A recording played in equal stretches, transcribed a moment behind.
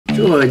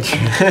George.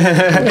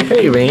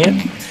 Hey,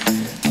 man.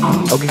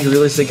 I'll give you a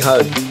really sick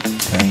hug.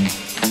 Okay.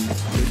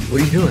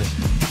 What are you doing?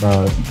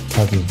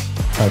 Catch is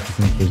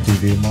practicing for his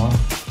DVD tomorrow.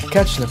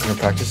 Catch's not gonna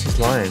practice, he's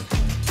lying.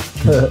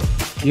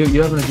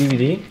 you having a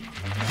DVD?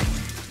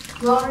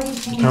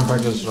 Can't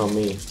practice it on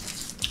me.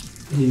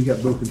 Yeah, you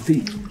got broken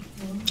feet.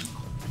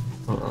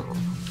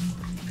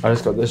 I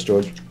just got this,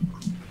 George.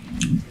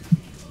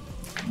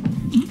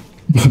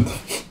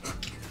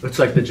 Looks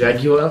like the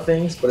Jaguar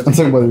things, but it's I'm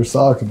talking about your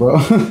socks, bro.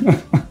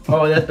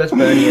 oh, that's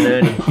Bernie and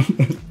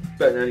Ernie.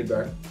 Bernie and Ernie,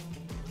 bro.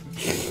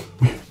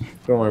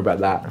 Don't worry about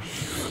that.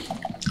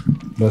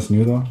 That's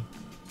new though.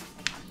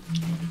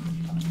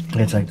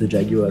 It's like the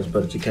Jaguars,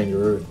 but it's a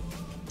kangaroo.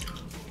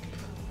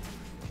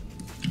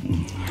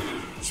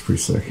 It's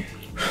pretty sick.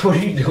 What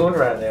are you doing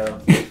right now?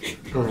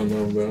 I don't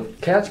know, bro.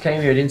 Couch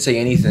came here, didn't say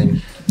anything.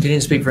 He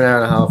didn't speak for an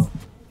hour and a half.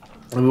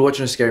 And we were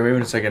watching a scary movie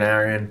and it's like an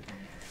hour in.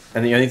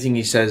 And the only thing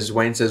he says is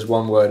Wayne says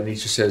one word and he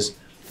just says,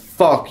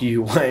 "Fuck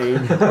you,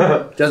 Wayne."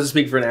 Doesn't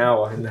speak for an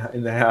hour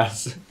in the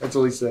house. That's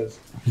all he says.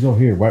 He's over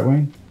here, White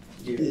Wayne?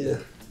 Yeah.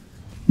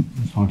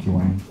 It's Honky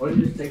Wayne. What did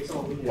you just take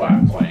someone with you?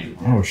 White Wayne.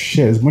 Oh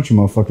shit, there's a bunch of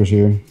motherfuckers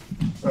here.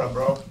 What's up,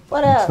 bro?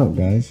 What What's up? up,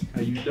 guys?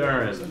 How you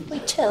doing? We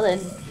chilling.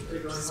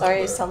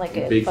 Sorry, I sound like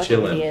a Big fucking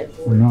chillin'. idiot.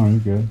 Oh, no, you're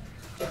good.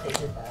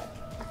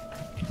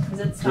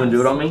 You You wanna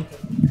do it on me?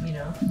 You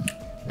know.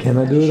 Can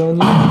I do it on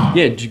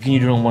you? Yeah, can you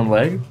do it on one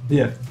leg?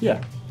 Yeah.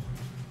 Yeah.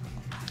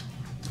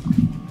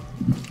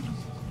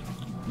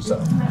 So,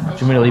 do you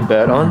want me to leave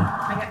Bert on?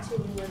 I got 2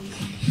 new ones.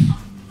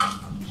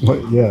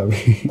 What? Yeah.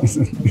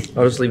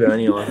 I'll just leave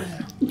Ernie on.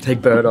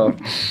 Take Bert off.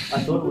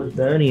 I thought it was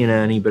Bernie and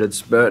Ernie, but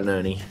it's Bert and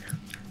Ernie.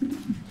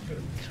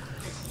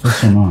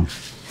 What's going on?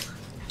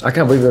 I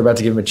can't believe we're about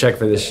to give him a check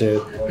for this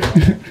shit.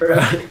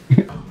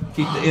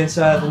 Keep the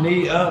inside of the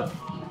knee up,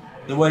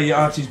 the way your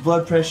auntie's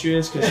blood pressure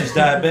is, because she's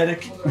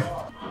diabetic.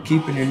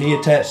 Keeping your knee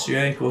attached to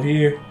your ankle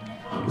here,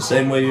 the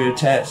same way you're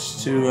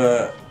attached to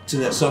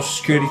that Social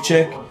Security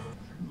check.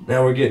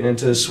 Now we're getting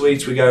into the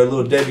sweets. We got a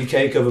little Debbie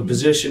cake of a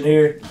position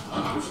here.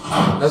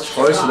 That's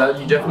close to that.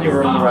 You definitely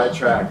were on the right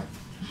track.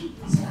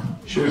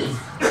 Shoot.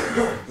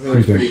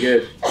 Really pretty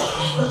good.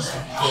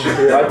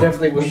 I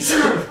definitely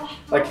wouldn't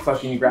like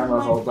fucking your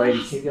grandma's old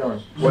lady. Keep going.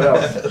 What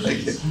else?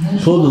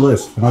 Pull the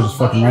list, and I'll just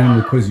fucking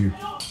randomly quiz you.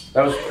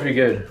 That was pretty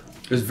good.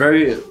 It was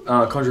very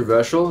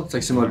controversial. It's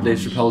like similar to Dave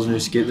Chappelle's new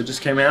skit that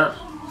just came out.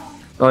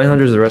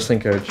 Alejandro's the wrestling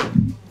coach.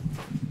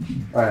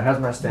 Alright, how's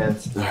my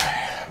stance?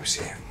 Let me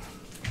see.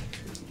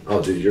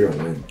 Oh, dude, you're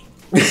gonna win.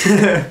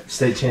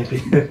 State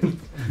champion.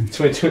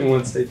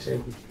 2021 state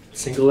champion.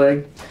 Single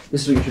leg?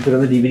 This is what you should put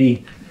on the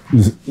DVD.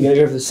 Is You gonna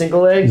go for the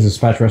single leg? this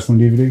Patch Wrestling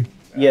DVD?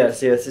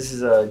 Yes, this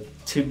is a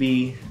to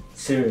be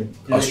soon.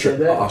 Did I say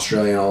that?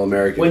 Australian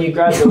All-American. When you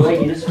grab the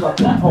leg, you just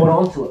fucking hold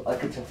on to it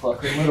like it's a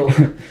fucking little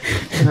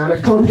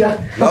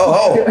anaconda.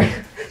 Oh!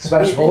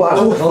 Smash, hold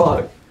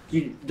on.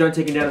 You don't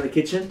take him down in the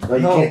kitchen? No,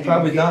 you No, can't.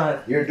 probably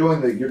not. You're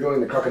doing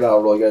the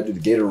crocodile roll. You gotta do the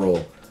gator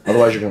roll.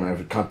 Otherwise, you're gonna have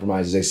to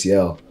compromise his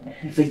ACL.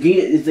 If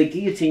they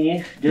guillotine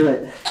you, do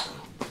it.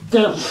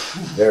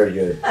 Very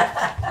good.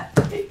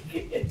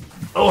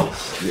 Oh!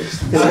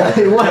 Yes.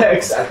 It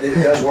works. It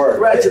does work.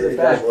 Right to the It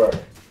back. does work.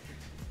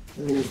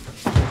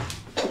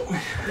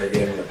 They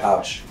gave him the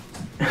pouch.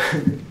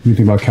 What do you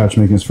think about Couch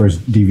making his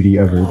first DVD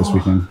ever this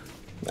weekend?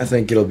 I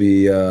think it'll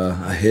be a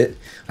hit.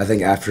 I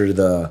think after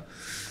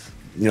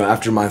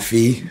after my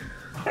fee,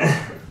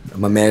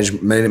 my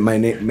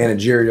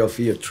managerial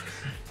fee of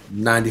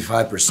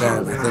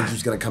 95%, I think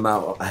he's gonna come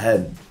out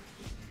ahead.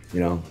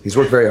 He's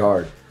worked very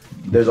hard.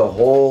 There's a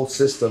whole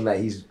system that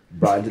he's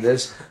brought into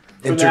this.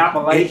 From the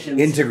Appalachians.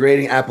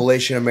 Integrating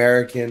Appalachian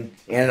American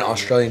and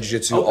Australian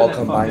Jiu-Jitsu all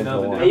combined into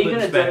one. Are you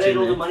gonna donate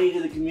all the money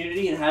to the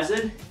community in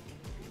Hazard?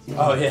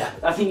 Oh, yeah.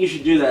 I think you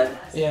should do that.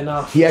 Yeah,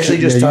 no. He actually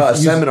just taught a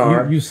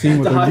seminar. You've seen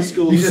what The high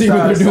school. You see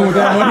what they're doing with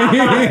that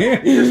money?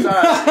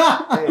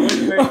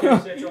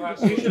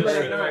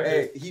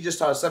 He just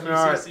taught a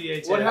seminar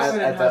What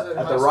happened at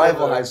the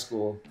rival high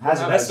school.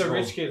 That's the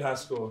rich kid high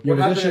school. Yo,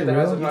 was this shit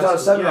real? He taught a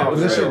seminar. it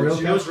Was this shit real?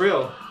 It was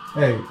real.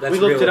 Hey, That's We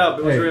looked real. it up.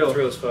 It was Hey. real. It's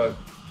real as fuck.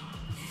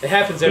 It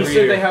happens He every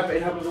said year. it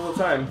happens all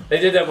the time. They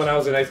did that when I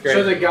was in 8th grade.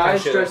 So the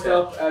guys Shit dressed like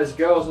up as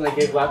girls and they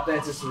gave lap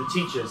dances to the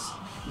teachers.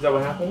 Is that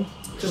what happened?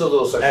 Just a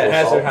little that. sexual At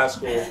Hazard assault. High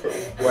School,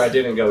 where I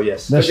didn't go,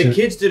 yes. that But the shit.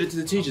 kids did it to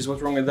the teachers.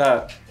 What's wrong with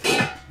that?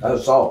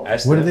 That's assault.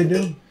 What did they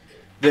do?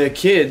 The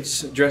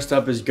kids dressed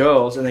up as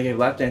girls and they gave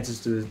lap dances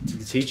to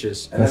the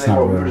teachers. And then That's they not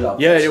wrote real. it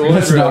up. Yeah, it was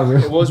That's real. not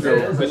real. It was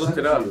real. We looked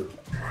it up.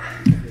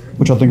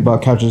 What y'all think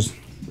about Couch's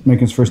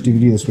making his first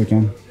DVD this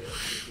weekend?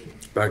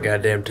 About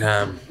goddamn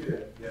time. How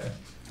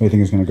do you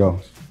think it's gonna go?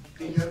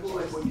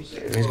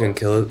 He's gonna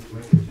kill it.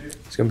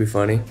 It's gonna be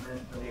funny.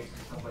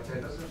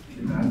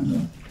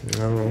 I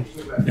don't know.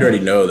 You already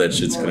know that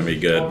shit's gonna be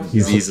good.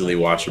 He's easily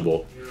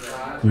watchable.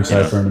 You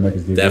excited for him to make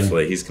his DVD?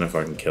 Definitely, he's gonna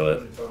fucking kill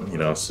it.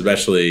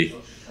 Especially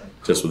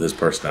just with his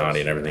personality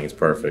and everything. It's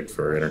perfect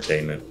for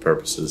entertainment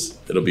purposes.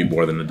 It'll be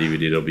more than a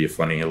DVD. It'll be a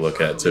funny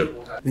look at too.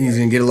 I think he's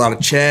gonna get a lot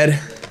of Chad.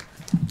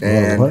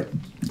 And What?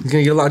 he's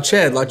gonna get a lot of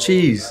ched, a lot of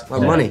cheese, a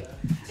lot of money.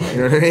 You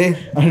know what I mean?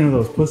 I don't know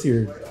if that was pussy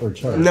or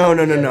cheddar.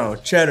 No,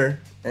 cheddar.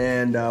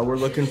 And we're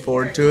looking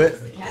forward to it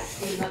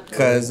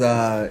because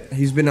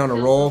he's been on a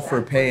roll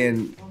for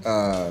paying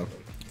for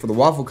the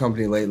waffle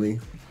company lately,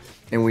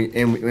 and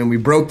we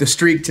broke the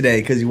streak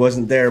today because he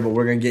wasn't there. But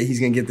he's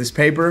gonna get this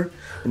paper,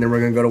 and then we're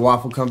gonna go to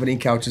waffle company.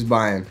 Couch is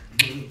buying.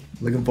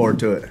 Looking forward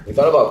to it. We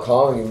thought about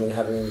calling him and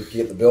having him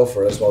get the bill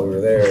for us while we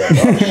were there. Like,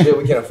 oh shit,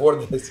 we can't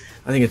afford this.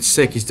 I think it's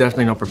sick. He's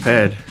definitely not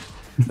prepared.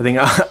 I think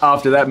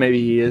after that maybe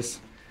he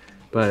is,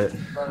 but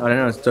I don't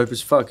know. It's dope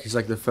as fuck. He's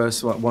like the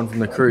first one from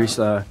the crew.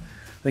 So I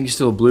think he's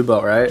still a blue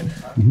belt, right?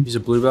 Mm-hmm. He's a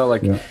blue belt.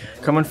 Like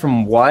coming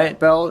from white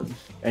belt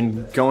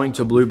and going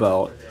to blue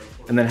belt,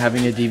 and then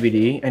having a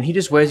DVD, and he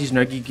just wears his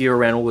Nogi gear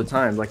around all the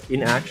time. Like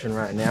in action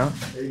right now,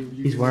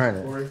 he's wearing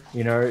it.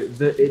 You know,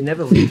 it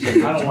never leaves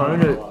him.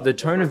 The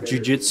tone of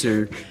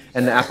jiu-jitsu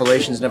and the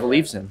appellations never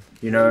leaves him.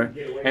 You know,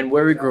 and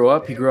where he grew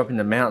up in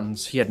the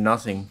mountains. He had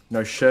nothing,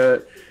 no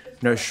shirt,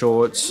 no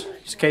shorts.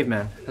 He's a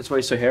caveman. That's why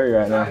he's so hairy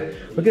right now.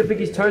 Look at how big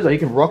his toes are. He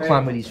can rock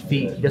climb with his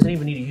feet. He doesn't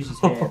even need to use his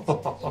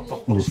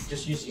hands.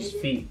 just use his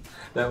feet.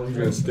 That one's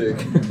gonna stick.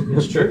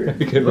 It's true.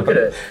 Look at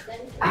it.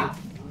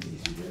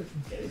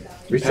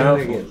 Hey,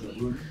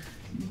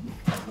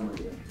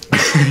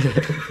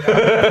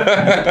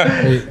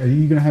 are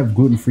you gonna have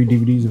gluten-free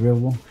DVDs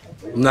available?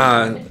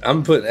 Nah,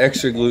 I'm putting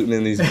extra gluten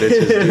in these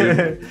bitches,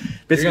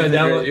 dude.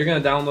 You're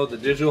gonna download the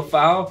digital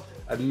file.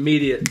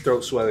 Immediate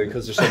throat swelling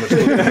because there's so much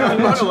gluten. I'm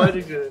not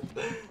allergic to it.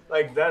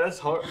 Like that, that's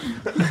hard.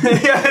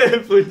 Yeah,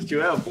 it freaks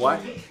you out, boy.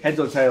 Heads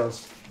or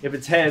tails? If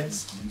it's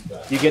heads,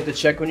 you get the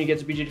check when you get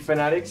to BJJ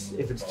Fanatics.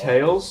 If it's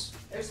tails,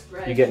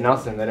 you get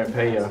nothing. They don't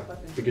pay you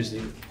because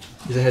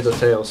these are heads or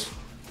tails.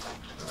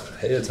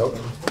 Hey, it's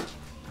open.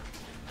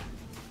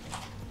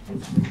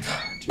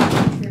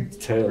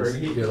 Tails.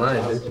 You're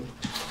lying, dude.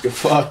 You're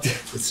fucked.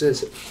 It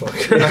says fuck.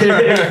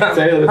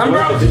 Tails.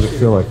 Does it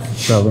feel like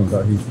traveling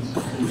without heat?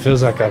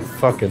 Feels like I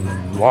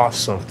fucking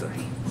lost something.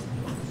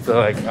 Feel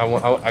like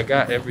I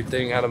got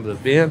everything out of the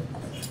bin,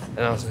 and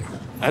I was like,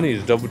 I need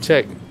to double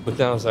check. But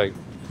then I was like,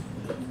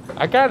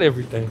 I got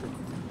everything.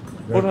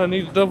 What do I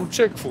need to double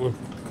check for?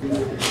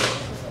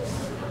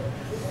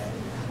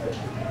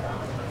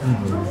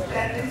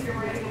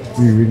 What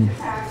are you reading?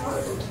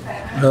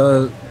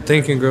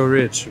 Think and Grow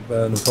Rich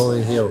by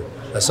Napoleon Hill.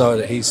 I saw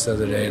it at Heath's the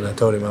other day, and I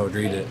told him I would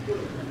read it.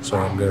 So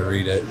I'm gonna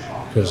read it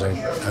because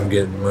I'm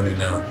getting money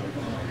now.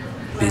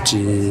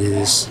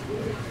 Bitches.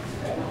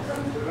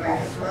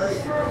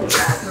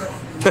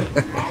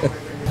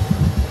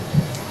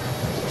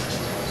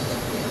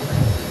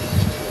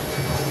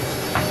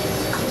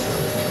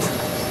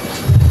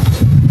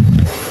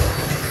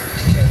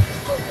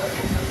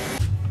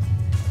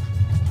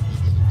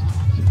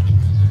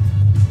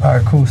 All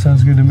right, cool.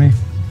 Sounds good to me.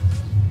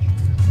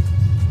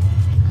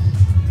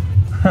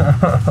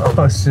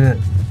 Oh shit!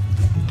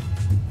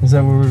 Is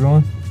that where we're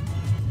going?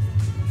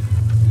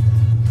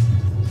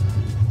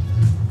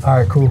 All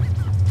right, cool.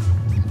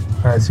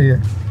 All right, see ya.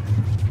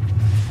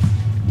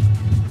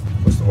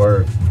 What's the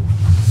word?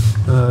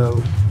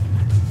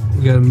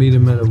 We gotta meet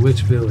him at a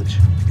witch village.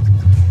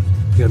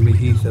 We gotta meet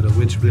Heath at a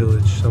witch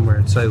village somewhere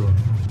in Salem.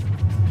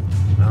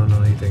 I don't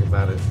know anything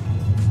about it.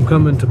 I'm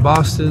coming to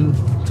Boston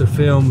to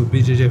film with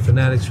BJJ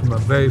Fanatics for my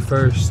very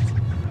first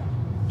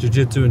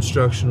Jiu-Jitsu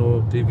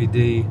instructional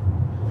DVD.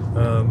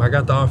 I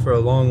got the offer a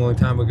long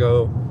time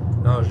ago,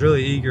 and I was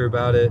really eager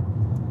about it.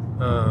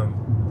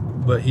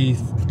 But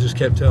Heath just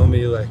kept telling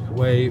me like,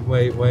 wait,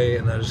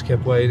 and I just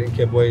kept waiting.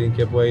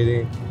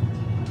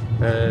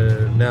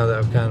 And now that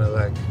I've kind of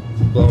like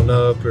blown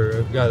up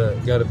or got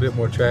a bit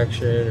more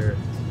traction or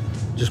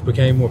just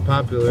became more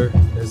popular,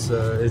 it's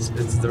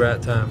the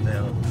right time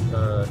now.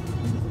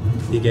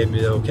 He gave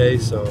me the okay,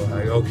 so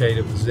I okayed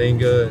it with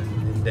Zinga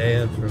and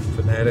Dan from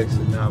Fanatics,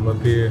 and now I'm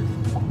up here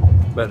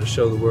about to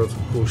show the world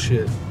some cool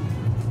shit.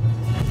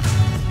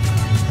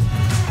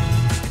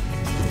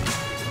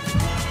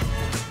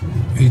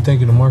 Are you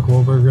thinking of Mark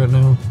Wahlberg right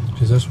now?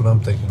 Because that's what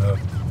I'm thinking of.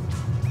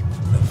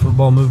 That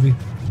football movie.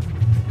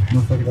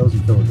 Motherfucker, that was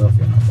in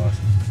Philadelphia, not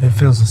Boston. It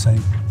feels the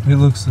same. It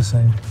looks the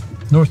same.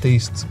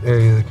 Northeast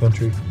area of the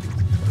country.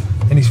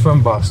 And he's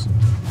from Boston.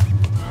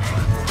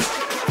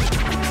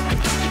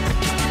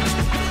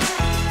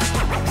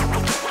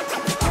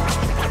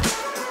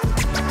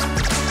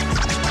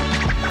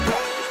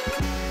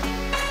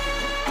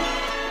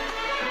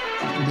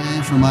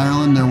 From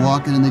Ireland, they're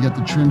walking and they got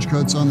the trench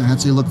coats on their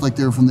hats. They look like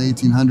they were from the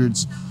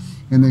 1800s.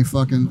 And they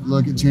fucking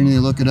look at Tierney, they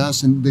look at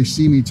us, and they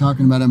see me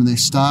talking about them, and they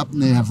stop,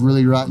 and they have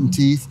really rotten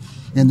teeth,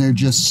 and they're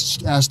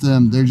just, ask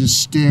them, they're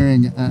just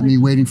staring at me,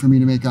 waiting for me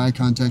to make eye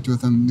contact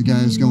with them. The guy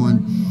is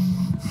going,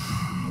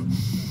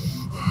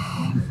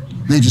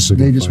 they just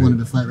wanted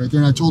to fight right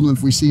there. And I told them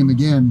if we see him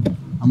again,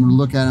 I'm gonna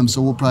look at him,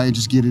 so we'll probably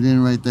just get it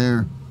in right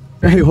there.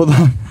 Hey, hold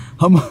on.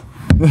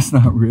 That's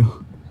not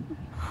real.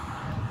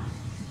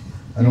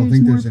 I don't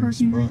think there's any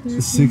parking right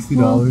spots. there. It's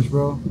 $60,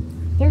 bro.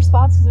 There's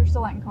spots because they're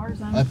still letting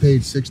cars in. I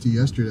paid $60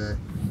 yesterday.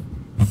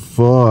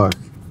 Fuck.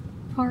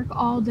 Park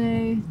all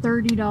day,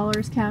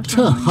 $30 cash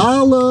only.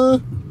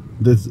 Holla!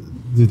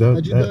 How'd you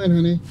doing,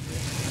 honey?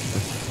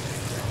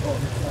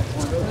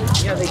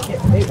 Yeah, they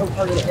can't. They don't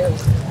target it.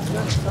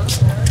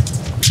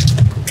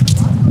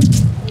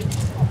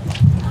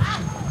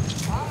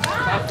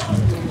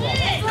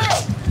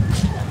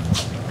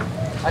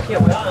 I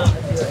can't wait.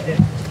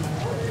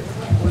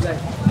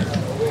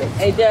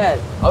 Hey, Dad,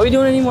 are we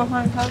doing any more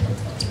haunted houses?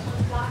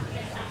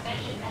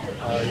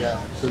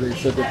 Yeah. So they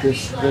said that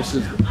this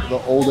is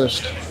the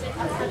oldest.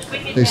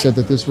 They said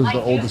that this was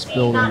the oldest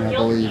building, I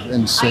believe,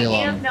 in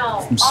Salem,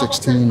 from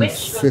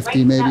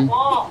 1650 maybe,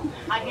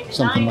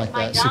 something like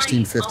that,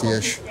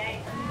 1650-ish. So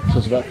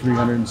it's about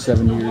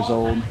 370 years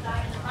old.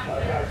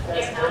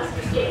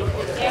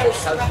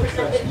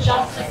 Represented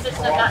justice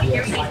system, not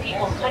hearing these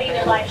people cutting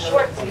their lives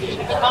short. For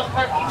the most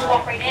part, people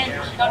walk right in,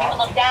 don't even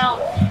look down.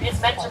 It's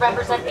meant to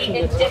represent the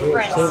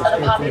indifference of the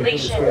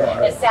population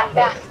that sat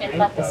back and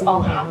let this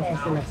all happen.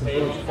 Now,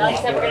 like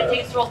I said, we're going to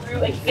take this roll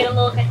through and get a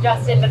little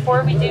congested.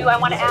 Before we do, I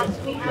want to ask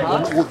you.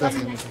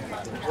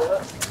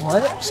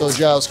 What? So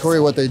Giles Corey,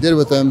 what they did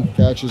with them,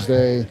 Catch, is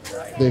they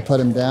put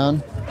him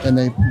down and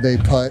they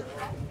put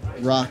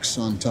rocks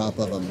on top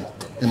of him.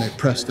 And they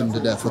pressed him to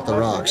death with the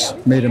rocks.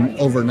 Made him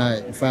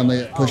overnight. And finally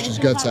it pushed his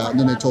guts out. And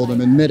then they told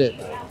him, admit it.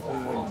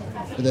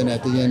 And then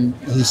at the end,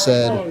 he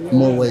said,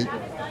 more weight.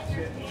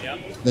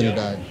 Then he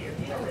died.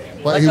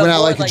 Well, he went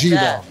out like a G,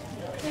 though.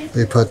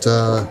 They put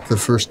the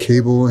first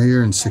cable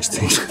here in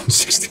 16. She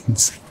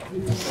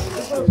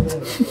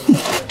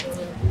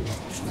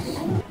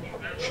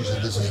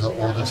said this is the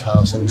oldest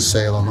house in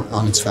Salem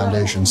on its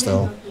foundation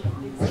still.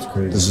 That's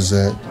crazy. This is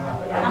it.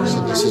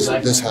 So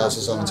this house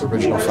is on its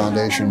original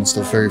foundation. It's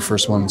the very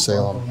first one in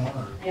Salem.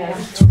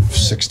 It's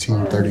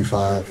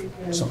 1635,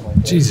 something like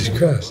that. Jesus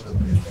Christ.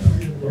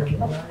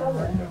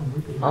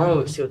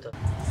 Oh, see what the.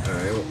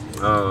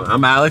 Alright,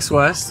 I'm Alex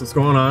West. What's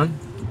going on?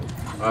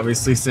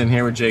 Obviously sitting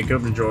here with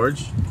Jacob and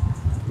George.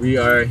 We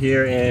are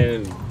here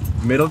in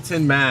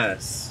Middleton,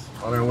 Mass.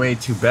 On our way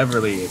to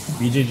Beverly,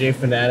 BJJ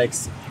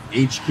Fanatics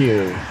HQ.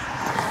 We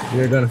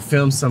are going to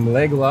film some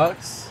leg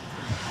locks.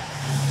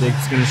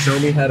 Jake's gonna show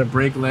me how to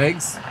break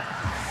legs.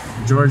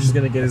 George is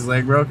gonna get his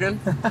leg broken.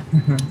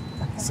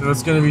 So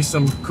it's gonna be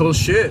some cool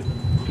shit.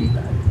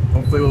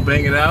 Hopefully we'll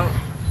bang it out.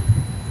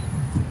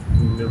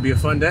 It'll be a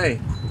fun day.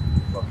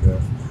 Fuck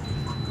yeah.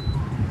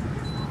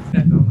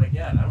 I'm like,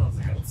 yeah, I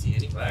don't see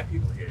any black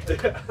people here.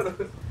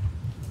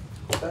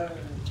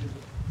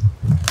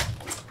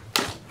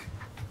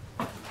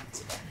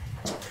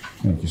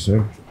 Thank you,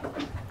 sir.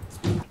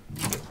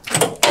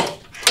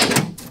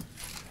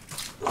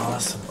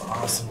 Awesome.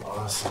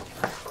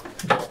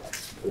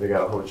 We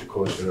got a whole bunch of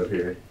cool shit up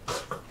here.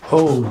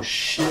 Oh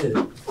shit.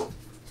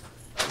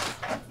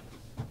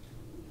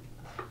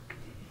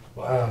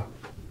 Wow.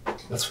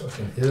 That's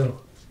fucking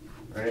ill.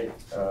 Right?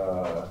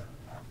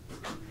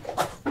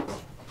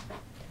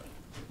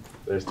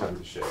 There's tons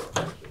of shit.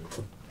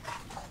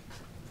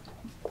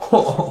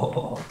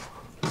 Oh.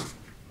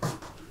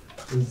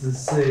 This is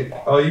sick.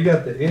 Oh, you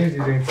got the energy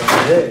drink from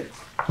the day.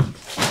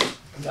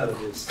 Gotta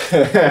just.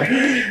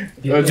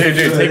 Oh, dude,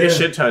 take a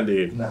shit ton,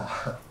 dude. Nah.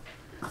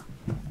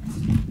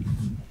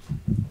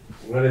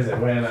 What is it?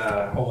 When,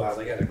 Oh, wow,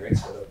 they got a great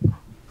setup.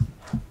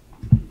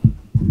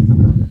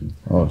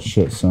 Oh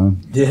shit,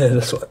 son. Yeah,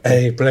 that's what.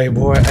 Hey,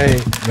 Playboy.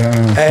 Hey.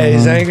 Damn, Hey,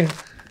 son. Zanga.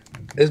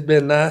 It's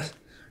been nice.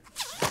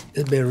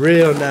 It's been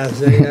real nice,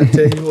 Zanga. I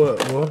tell you what,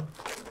 boy.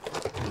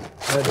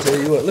 I tell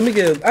you what. Let me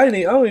get. I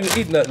don't even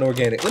eat nothing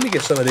organic. Let me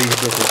get some of these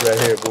biscuits right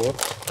here, boy.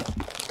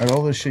 Out of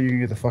all this shit, you can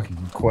get the fucking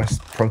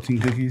Quest protein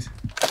cookies?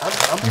 I'm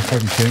You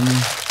fucking kidding me?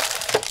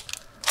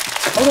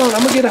 Hold on,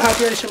 I'm gonna get a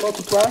hydration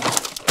multiplier.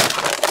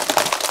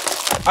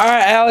 All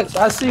right, Alex.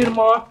 I'll see you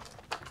tomorrow.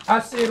 So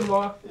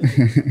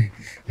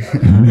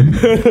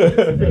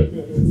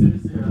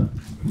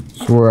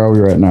where are we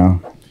right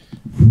now?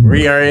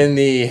 We are in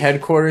the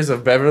headquarters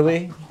of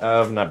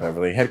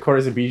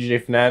headquarters of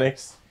BJJ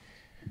Fanatics.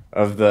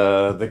 Of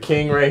the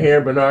king right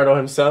here, Bernardo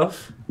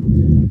himself.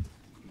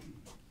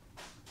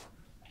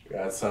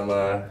 Got some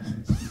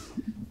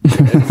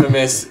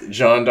infamous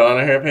John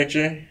Donaher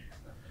picture.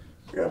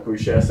 We got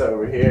Bouchessa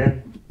over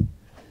here.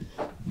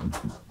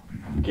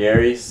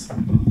 Gary's.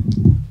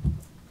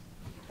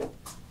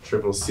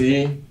 Triple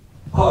C.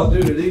 Oh,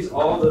 dude, are these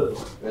all the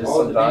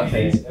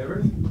Dante. DVDs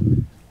ever?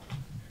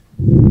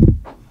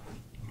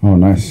 Oh,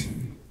 nice.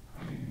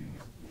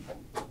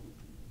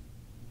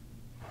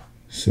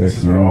 Sick, This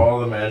is where man. all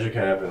the magic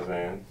happens,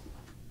 man.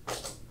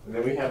 And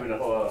then we have a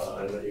whole.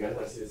 You guys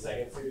want to see the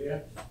second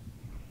studio?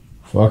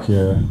 Fuck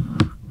yeah.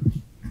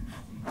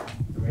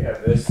 We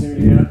have this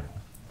studio. Man,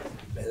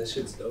 this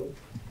shit's dope.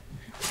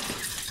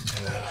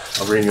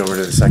 I'll bring you over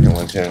to the second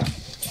one too.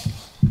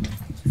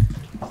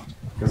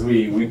 Because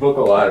we book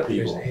a lot of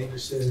people.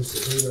 There's Anderson,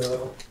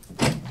 Cejudo.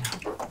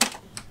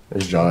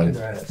 There's John.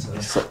 Right,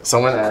 so.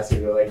 Someone asked me,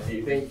 they're like, do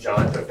you think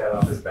John took that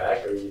off his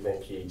back, or do you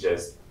think he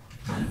just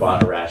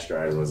bought a rash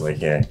guard and was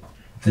like, yeah.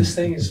 This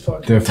thing is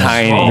fucking Different.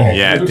 Tiny. small,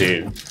 Yeah, dude.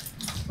 dude.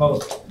 Oh.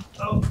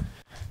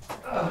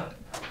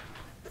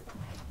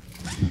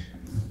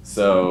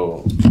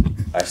 So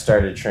I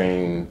started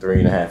training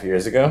 3.5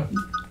 years ago,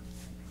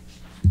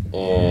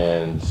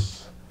 and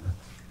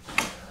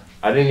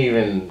I didn't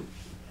even,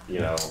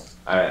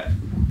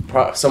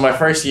 so my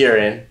first year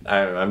in,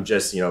 I'm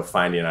just,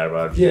 finding out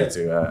about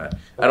jiu-jitsu.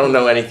 I don't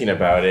know anything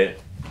about it,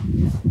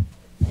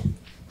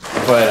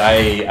 but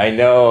I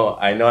know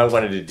I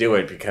wanted to do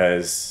it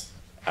because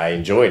I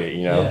enjoyed it,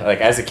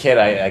 Like as a kid,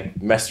 I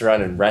messed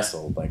around and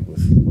wrestled like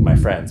with my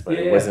friends, but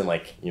it wasn't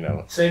like,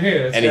 Same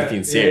here.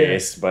 anything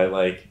serious, but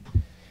like,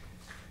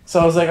 so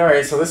I was like, all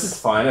right, so this is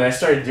fun. And I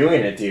started doing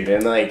it, dude.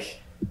 And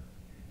like,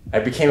 I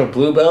became a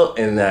blue belt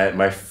in that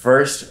my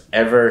first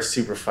ever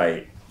super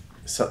fight.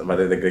 So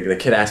the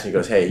kid asked me, he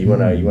goes, hey, you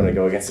wanna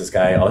go against this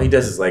guy? All he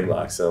does is leg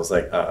locks. So I was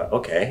like,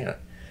 okay.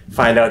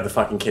 Find out the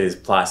fucking kid is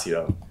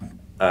Placido.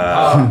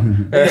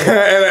 And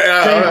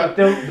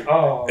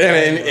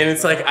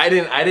it's like I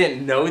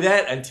didn't know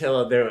that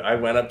until I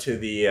went up to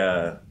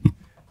the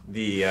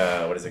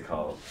what is it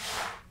called?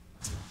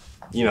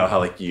 You know how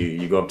like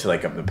you go up to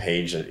like the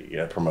page,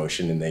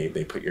 promotion, and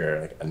they put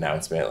your like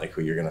announcement, like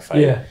who you're gonna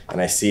fight. Yeah.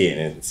 And I see it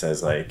and it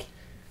says like,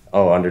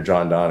 oh, under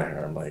John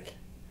Danaher. I'm like,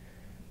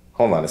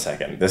 hold on a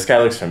second, this guy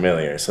looks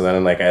familiar. So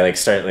then I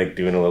start like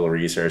doing a little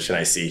research and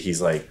I see he's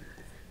like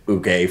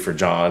Uge for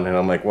John, and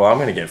I'm like, well, I'm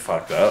gonna get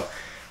fucked up.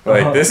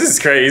 Like this is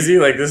crazy.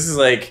 Like this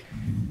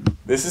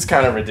is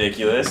kind of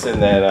ridiculous.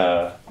 And then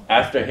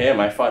after him,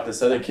 I fought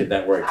this other kid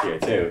that worked here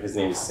too. His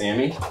name is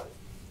Sammy.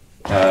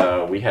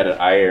 We had an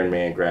Iron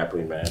Man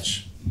grappling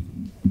match,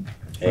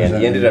 and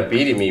he ended up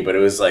beating me, but it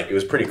was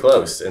pretty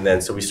close. And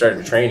then so we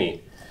started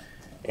training,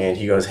 and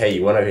he goes, "Hey,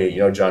 you want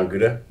to John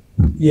Gouda?"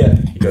 Yeah.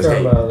 He goes,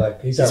 from, "Hey,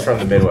 he's from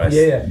the Midwest."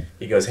 Yeah.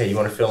 He goes, "Hey, you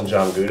want to film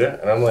John Gouda?"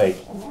 And I'm like,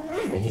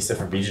 and he said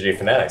for BJJ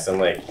Fanatics. I'm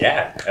like,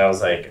 yeah. And I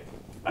was like,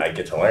 I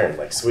get to learn,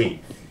 like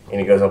sweet. And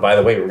he goes, oh, by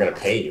the way, we're gonna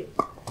pay you.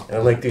 And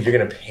I'm like, dude, you're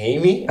gonna pay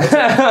me?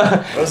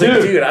 I was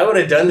like, dude, I would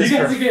have done this. You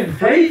guys are getting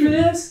paid for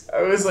this?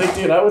 I was like,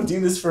 dude, I would do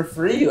this for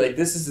free. Like,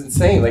 this is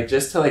insane. Like,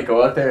 just to like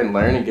go out there and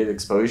learn and get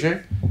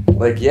exposure.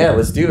 Like, yeah,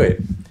 let's do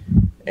it.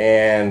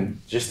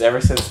 And just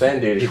ever since then,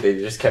 dude, they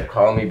just kept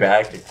calling me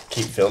back to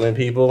keep filming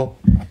people,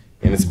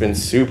 and it's been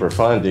super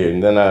fun, dude.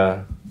 And then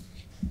I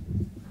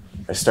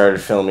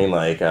started filming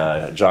like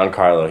John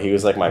Carlo. He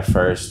was like my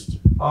first.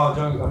 Oh,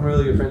 John, I'm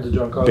really good friends with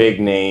John Carlo. Big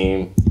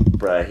name.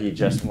 Bruh, he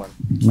just won.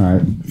 All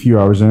right, a few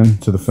hours in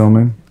to the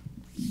filming.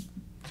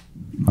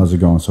 How's it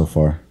going so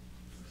far?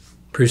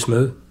 Pretty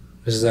smooth.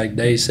 This is like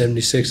day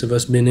 76 of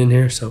us being in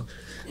here, so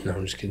no,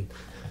 I'm just kidding.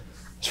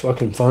 It's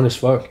fucking fun as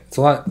fuck. It's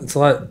a lot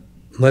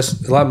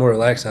more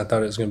relaxed than I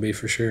thought it was gonna be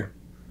for sure.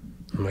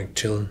 I'm like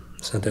chilling.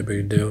 It's not that big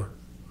a deal.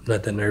 I'm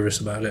not that nervous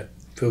about it.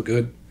 Feel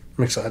good.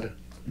 I'm excited.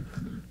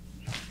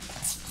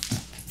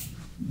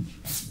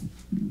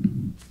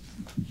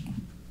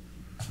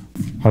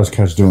 How's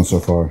Catch doing so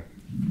far?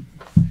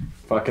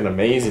 Fucking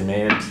amazing,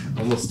 man.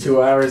 Almost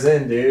 2 hours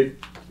in, dude.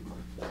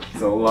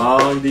 It's a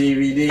long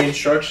DVD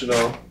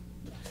instructional,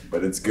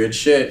 but it's good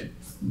shit.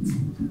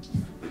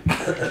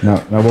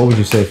 Now, what would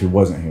you say if he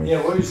wasn't here? Yeah,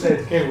 what would you say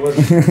if the camera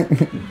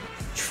wasn't?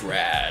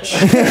 Trash.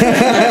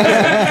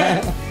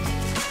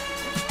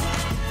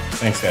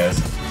 Thanks, guys.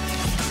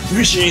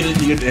 Appreciate it,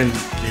 dude. And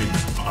dude,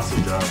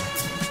 awesome job.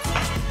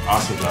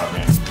 Awesome job,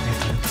 man.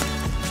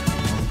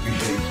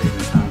 Appreciate you taking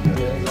the time.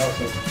 Yeah, it's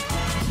awesome.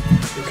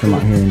 Come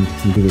out here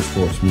and do this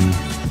for us, man.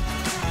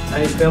 I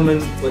ain't filming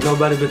with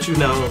nobody but you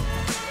now.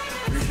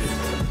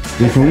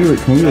 Dude, can we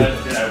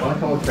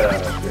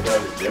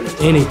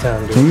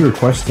anytime, dude. Can we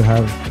request to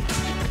have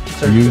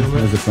you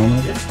as a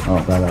filmer? Yeah.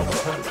 Oh,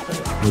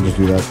 badass. We'll just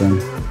do that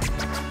then.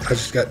 I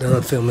just got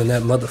done filming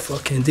that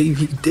motherfucking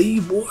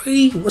DVD,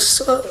 boy. What's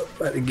up?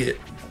 About to get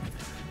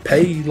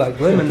paid like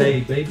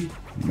lemonade, baby.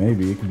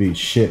 Maybe it could be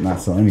shit,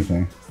 not sell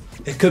anything.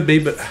 It could be,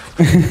 but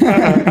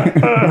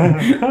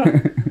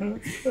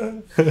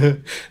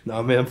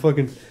no, man,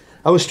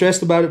 I was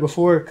stressed about it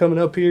before coming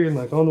up here, and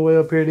like on the way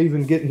up here to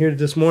even getting here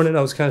this morning,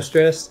 I was kind of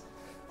stressed.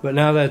 But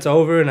now that it's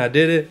over and I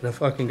did it and I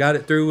fucking got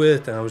it through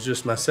with, and I was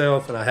just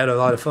myself and I had a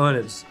lot of fun.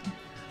 It was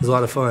a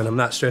lot of fun. I'm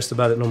not stressed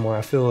about it no more.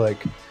 I feel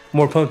like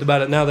more pumped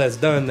about it now that it's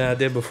done than I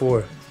did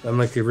before. I'm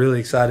like really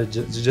excited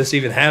to just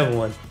even have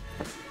one.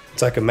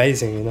 It's like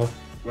amazing, you know.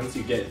 Once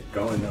you get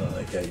going, though,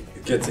 like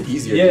it gets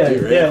easier to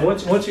do, right? Yeah,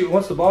 once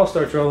the ball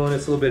starts rolling,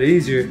 it's a little bit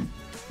easier.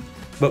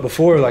 But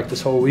before, like this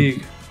whole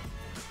week,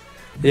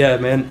 yeah,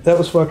 man, that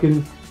was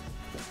fucking.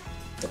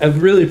 I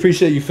really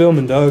appreciate you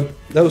filming, Doug.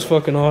 That was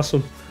fucking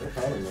awesome. No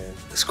problem, man.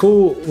 It's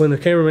cool when the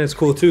cameraman's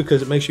cool too,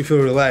 because it makes you feel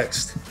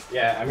relaxed.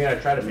 Yeah, I mean, I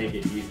try to make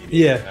it easy.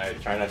 Yeah. I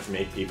try not to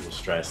make people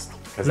stressed.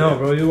 No,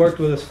 bro, you worked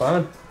with us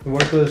fine. You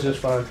worked with us just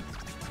fine.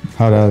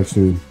 How'd Alex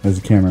do as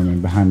a cameraman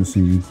behind the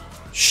scenes?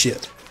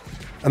 Shit.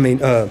 I mean,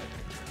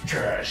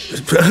 trash.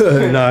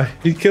 Nah,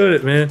 he killed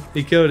it, man.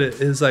 He killed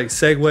it. It was like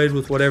segued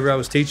with whatever I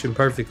was teaching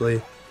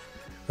perfectly.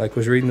 Like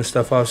was reading the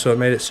stuff off, so it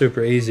made it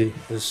super easy.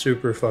 It was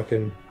super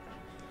smooth.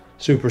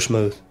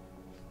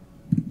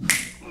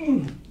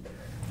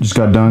 Just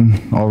got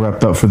done, all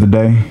wrapped up for the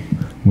day.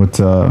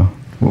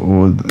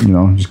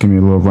 Just give me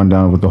a little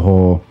rundown of what the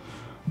whole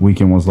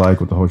weekend was like,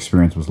 what the whole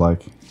experience was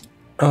like.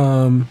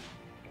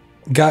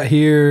 Got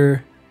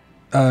here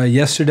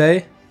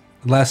yesterday,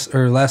 last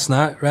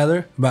night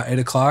rather, about 8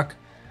 o'clock.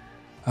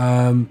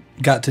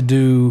 Got to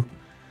do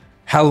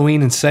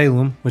Halloween in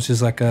Salem, which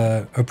is like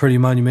a pretty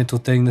monumental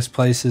thing. This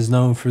place is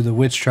known for the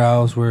witch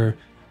trials where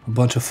a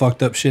bunch of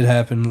fucked up shit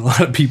happened. A lot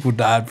of people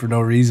died for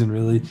no reason,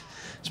 really.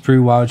 It's pretty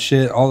wild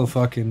shit. All the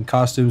fucking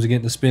costumes,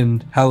 getting to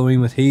spend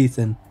Halloween with Heath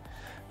and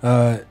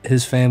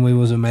his family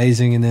was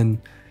amazing. And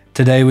then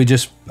today we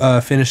just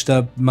finished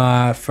up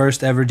my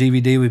first ever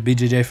DVD with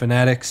BJJ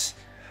Fanatics,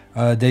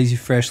 Daisy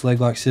Fresh Leg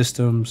Lock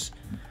Systems.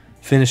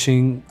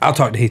 Finishing, I'll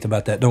talk to Heath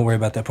about that. Don't worry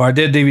about that part. I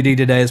did DVD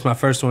today. It's my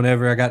first one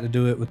ever. I got to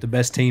do it with the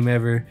best team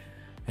ever.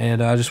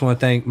 And I just want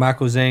to thank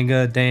Michael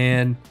Zanga,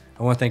 Dan.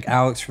 I want to thank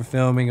Alex for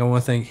filming. I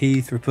want to thank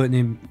Heath for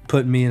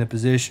putting me in a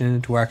position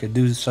to where I could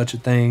do such a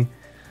thing.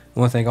 I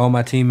want to thank all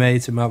my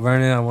teammates at Mount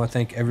Vernon. I want to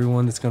thank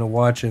everyone that's going to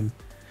watch and,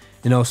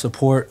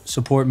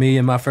 support me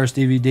in my first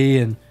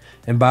DVD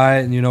and buy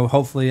it. And,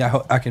 hopefully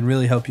I can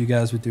really help you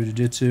guys with your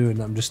jiu-jitsu.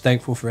 And I'm just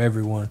thankful for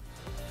everyone.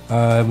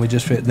 And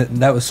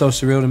that was so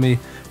surreal to me.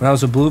 When I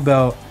was a blue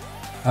belt,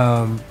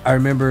 I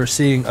remember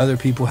seeing other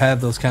people have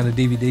those kind of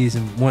DVDs.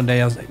 And one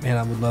day I was like, man,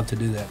 I would love to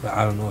do that. But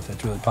I don't know if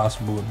that's really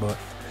possible. But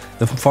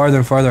the farther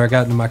and farther I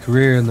got into my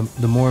career and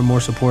the more and more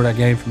support I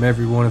gained from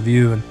every one of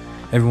you and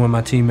every one of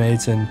my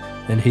teammates and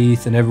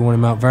Heath and everyone in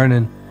Mount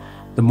Vernon,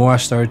 the more I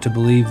started to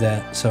believe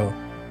that. So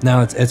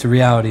now it's a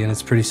reality and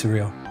it's pretty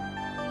surreal.